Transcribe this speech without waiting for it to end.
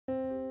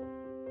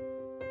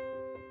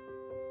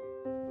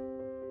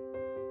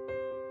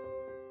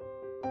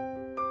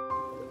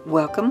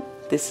Welcome.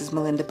 This is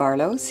Melinda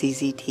Barlow,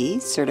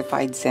 CZT,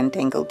 Certified Zen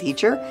Tangle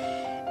Teacher,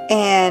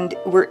 and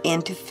we're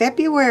into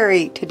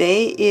February.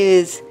 Today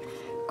is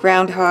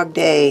Groundhog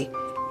Day,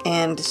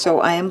 and so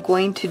I am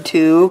going to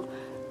do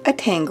a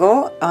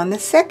tangle on the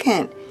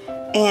 2nd.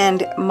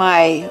 And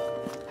I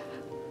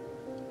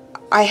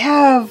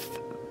have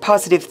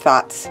positive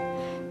thoughts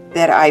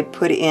that I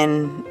put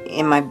in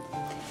my,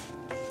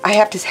 I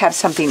have to have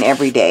something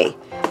every day,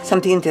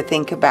 something to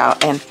think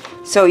about. And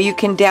so you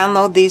can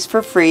download these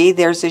for free.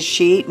 There's a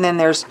sheet, and then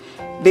there's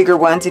bigger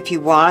ones if you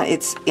want.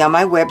 It's on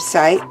my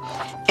website.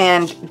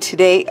 And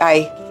today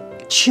I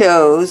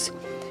chose,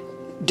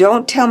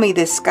 don't tell me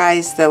the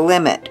sky's the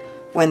limit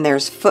when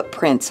there's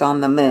footprints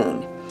on the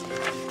moon.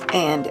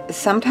 And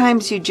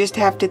sometimes you just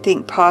have to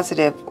think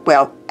positive.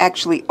 Well,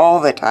 actually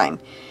all the time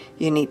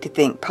you need to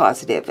think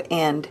positive.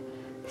 And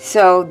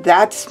so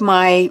that's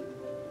my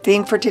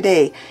thing for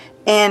today.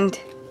 And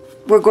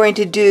we're going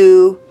to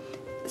do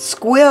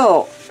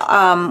Squill.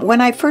 When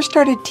I first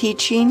started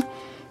teaching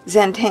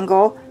Zen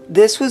Tangle,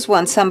 this was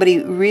one somebody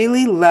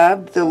really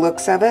loved the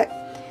looks of it.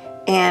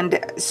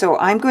 And so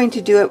I'm going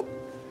to do it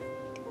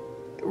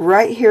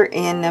right here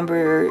in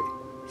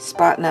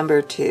spot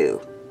number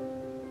 2.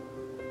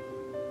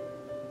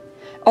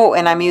 Oh,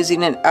 and I'm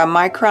using a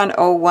Micron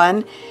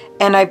 01,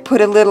 and I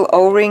put a little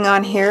O-ring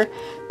on here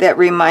that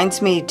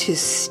reminds me to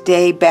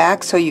stay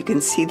back so you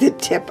can see the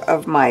tip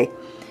of my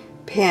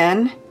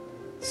pen.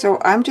 So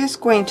I'm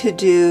just going to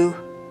do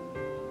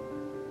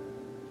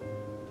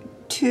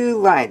 2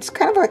 lines,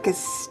 kind of like a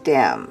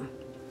stem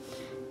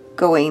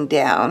going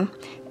down.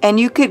 And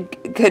you could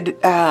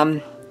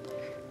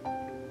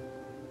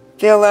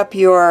fill up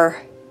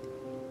your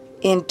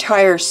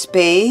entire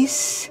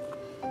space,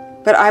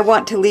 but I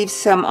want to leave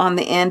some on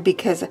the end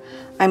because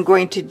I'm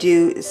going to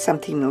do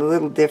something a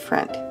little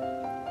different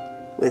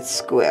with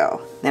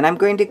Squill. Then I'm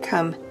going to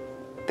come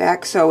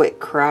back so it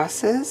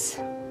crosses.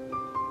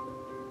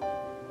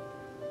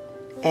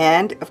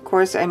 And of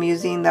course I'm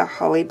using the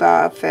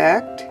Hollybaugh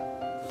effect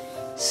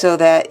so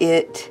that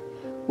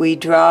we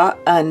draw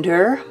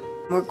under.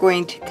 We're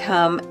going to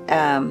come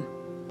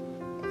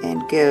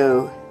and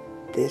go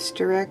this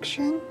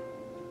direction.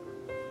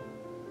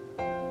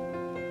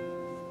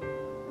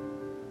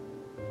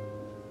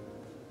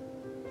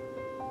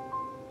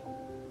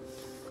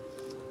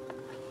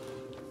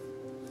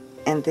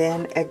 And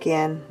then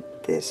again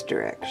this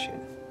direction.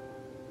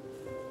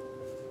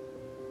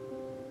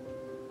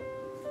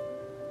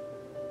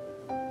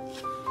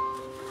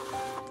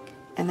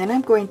 And then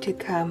I'm going to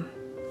come,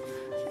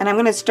 and I'm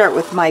going to start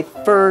with my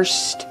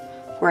first,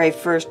 where I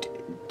first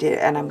did,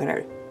 and I'm going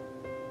to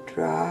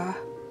draw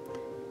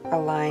a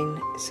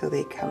line so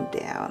they come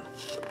down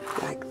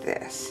like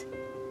this.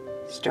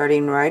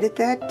 Starting right at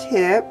that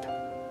tip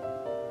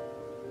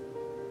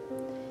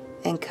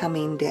and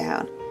coming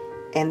down.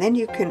 And then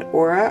you can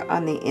aura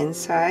on the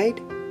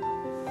inside.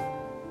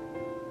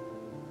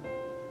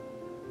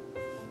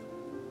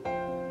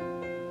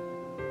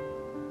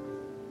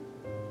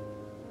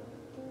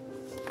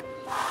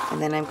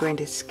 And then I'm going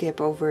to skip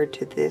over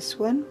to this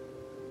one.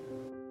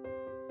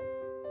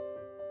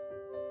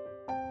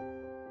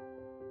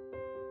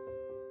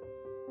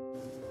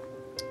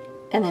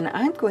 And then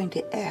I'm going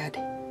to add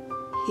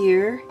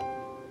here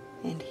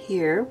and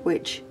here,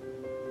 which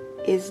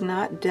is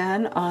not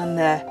done on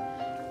the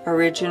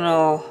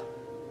original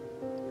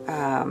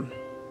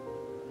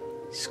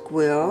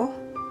Squill.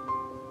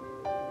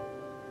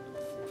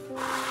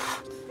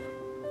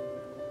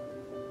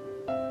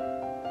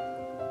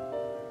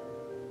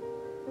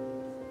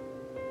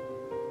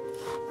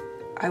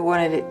 I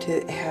wanted it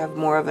to have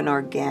more of an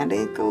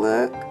organic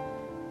look,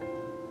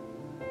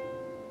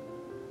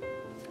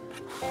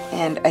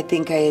 and I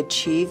think I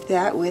achieved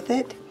that with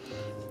it.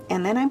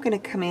 And then I'm going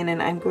to come in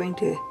and I'm going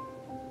to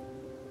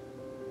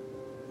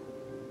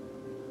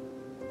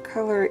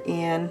color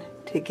in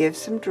to give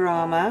some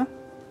drama.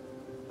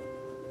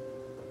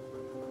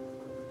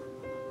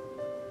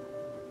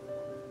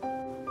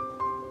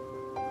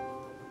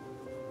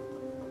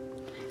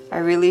 I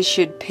really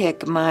should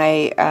pick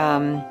my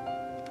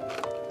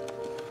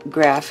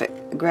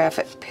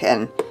graphic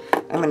pen.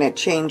 I'm going to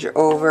change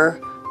over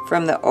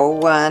from the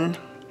 01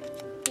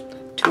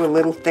 to a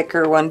little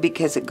thicker one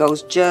because it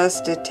goes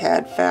just a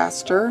tad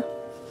faster.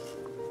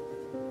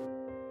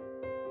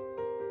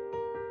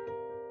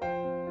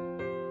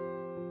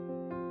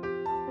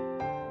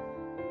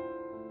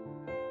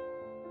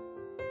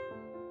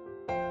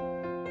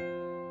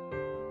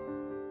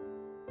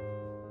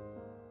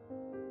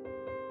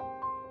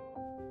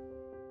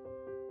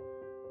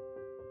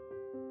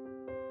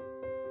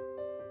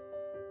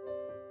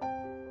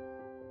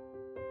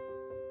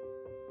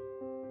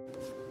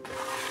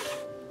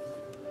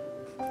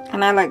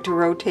 And I like to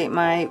rotate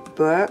my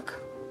book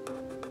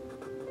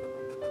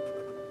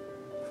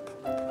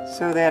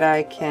so that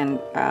I can,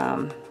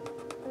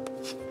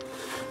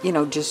 you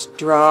know, just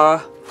draw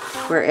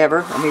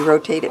wherever. Let me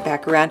rotate it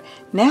back around.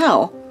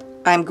 Now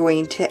I'm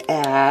going to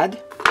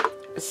add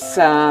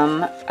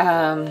some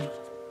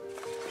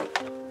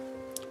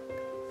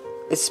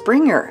a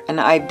springer, and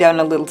I've done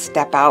a little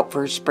step out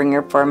for a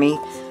springer for me.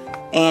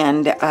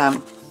 And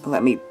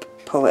let me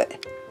pull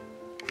it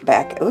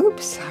back.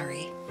 Oops,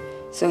 sorry.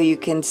 So you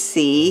can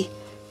see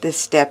the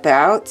step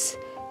outs,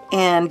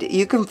 and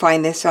you can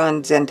find this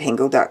on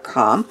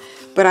zentangle.com.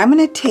 But I'm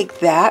going to take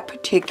that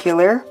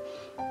particular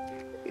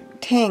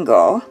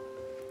tangle,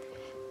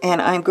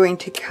 and I'm going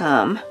to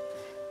come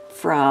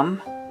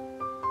from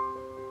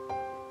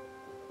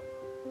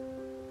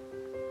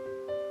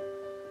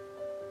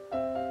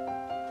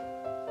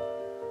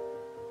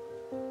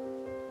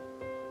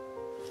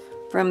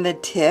the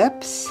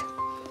tips.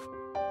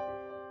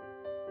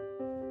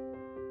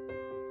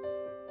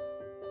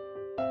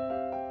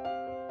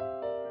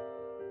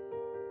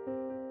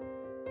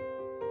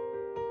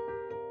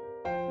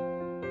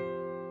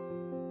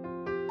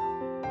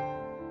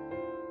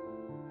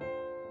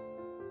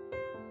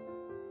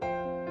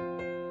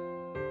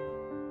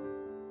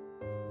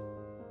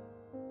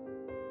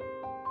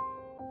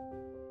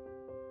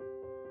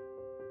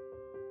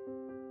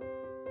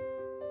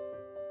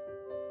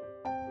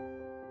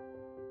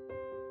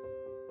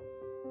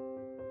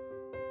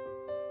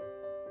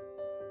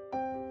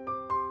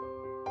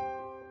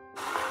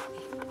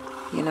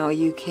 You know,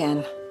 you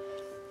can,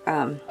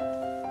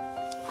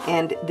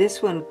 and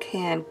this one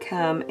can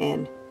come,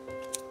 and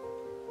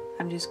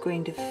I'm just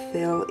going to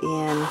fill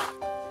in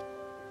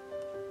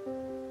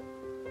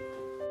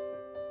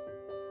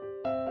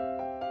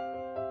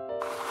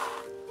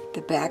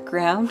the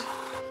background,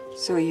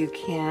 so you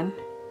can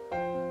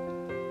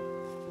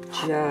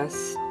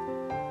just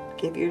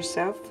give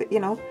yourself, you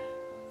know,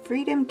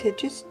 freedom to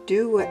just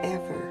do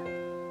whatever.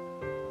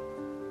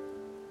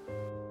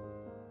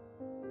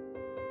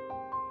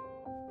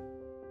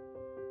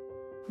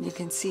 You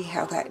can see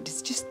how that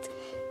is just,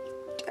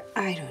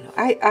 I don't know.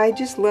 I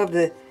just love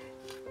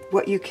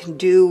what you can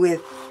do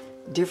with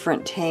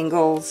different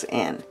tangles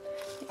and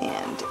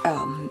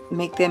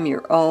make them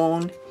your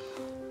own.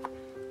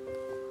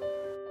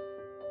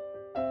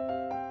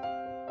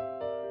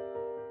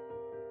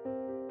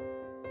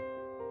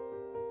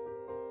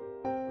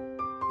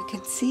 You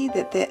can see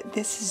that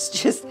this is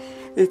just,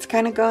 it's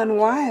kind of gone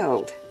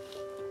wild.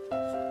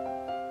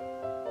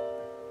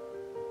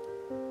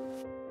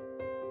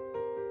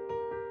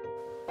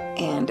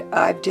 And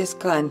I've just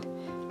gone,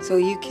 so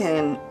you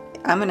can,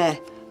 I'm gonna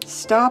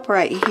stop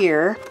right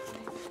here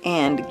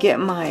and get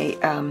my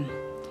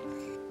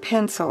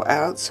pencil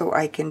out so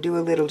I can do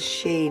a little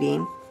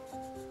shading.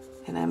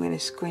 And I'm going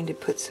to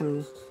put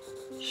some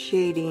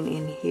shading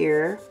in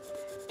here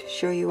to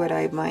show you what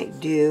I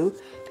might do,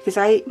 because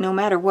no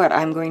matter what,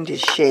 I'm going to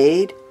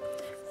shade.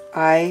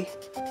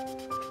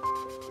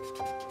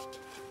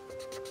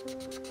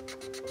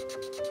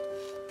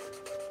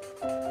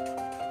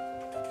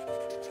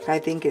 I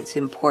think it's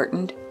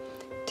important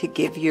to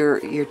give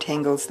your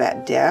tangles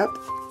that depth.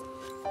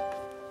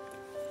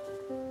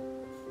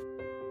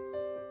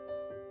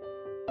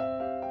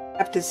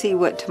 Have to see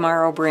what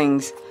tomorrow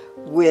brings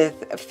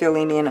with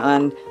filling in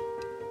on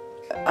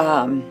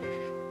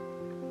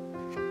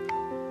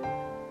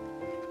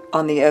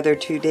the other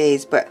 2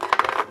 days, but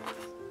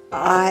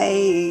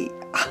I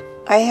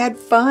had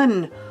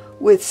fun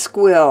with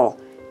Squill,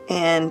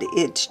 and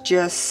it's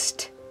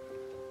just,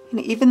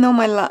 even though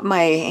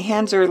my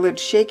hands are a little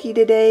shaky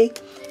today,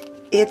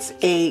 it's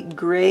a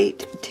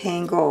great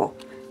tangle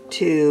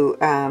to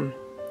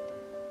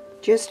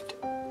just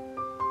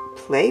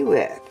play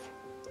with.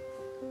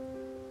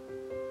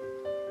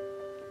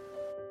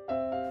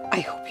 I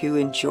hope you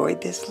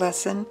enjoyed this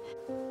lesson.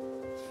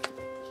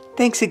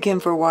 Thanks again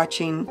for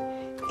watching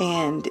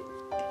and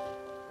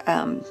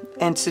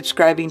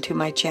subscribing to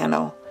my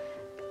channel.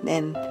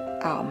 And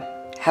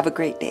have a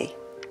great day.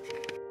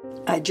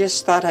 I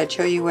just thought I'd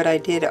show you what I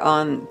did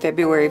on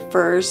February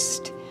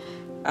 1st.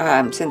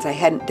 Since I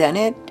hadn't done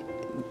it,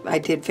 I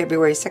did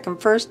February 2nd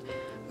first.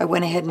 I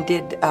went ahead and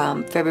did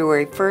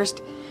February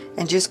 1st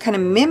and just kind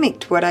of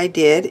mimicked what I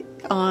did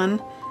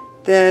on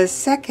the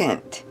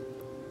 2nd.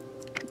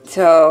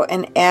 So,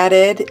 and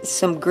added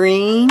some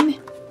green,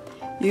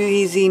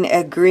 using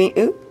a green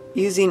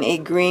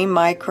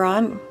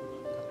micron.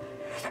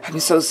 I'm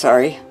so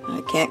sorry,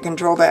 I can't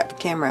control that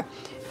camera.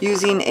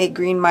 Using a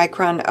green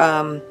micron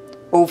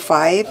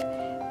 05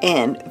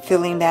 and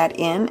filling that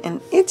in, and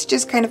it's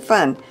just kind of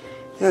fun.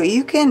 So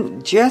you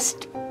can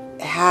just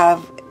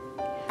have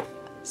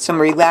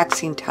some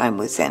relaxing time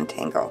with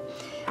Zentangle.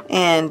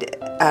 And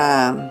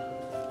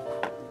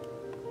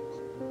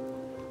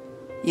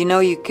you know,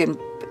 you can,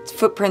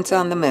 footprints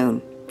on the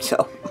moon.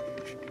 So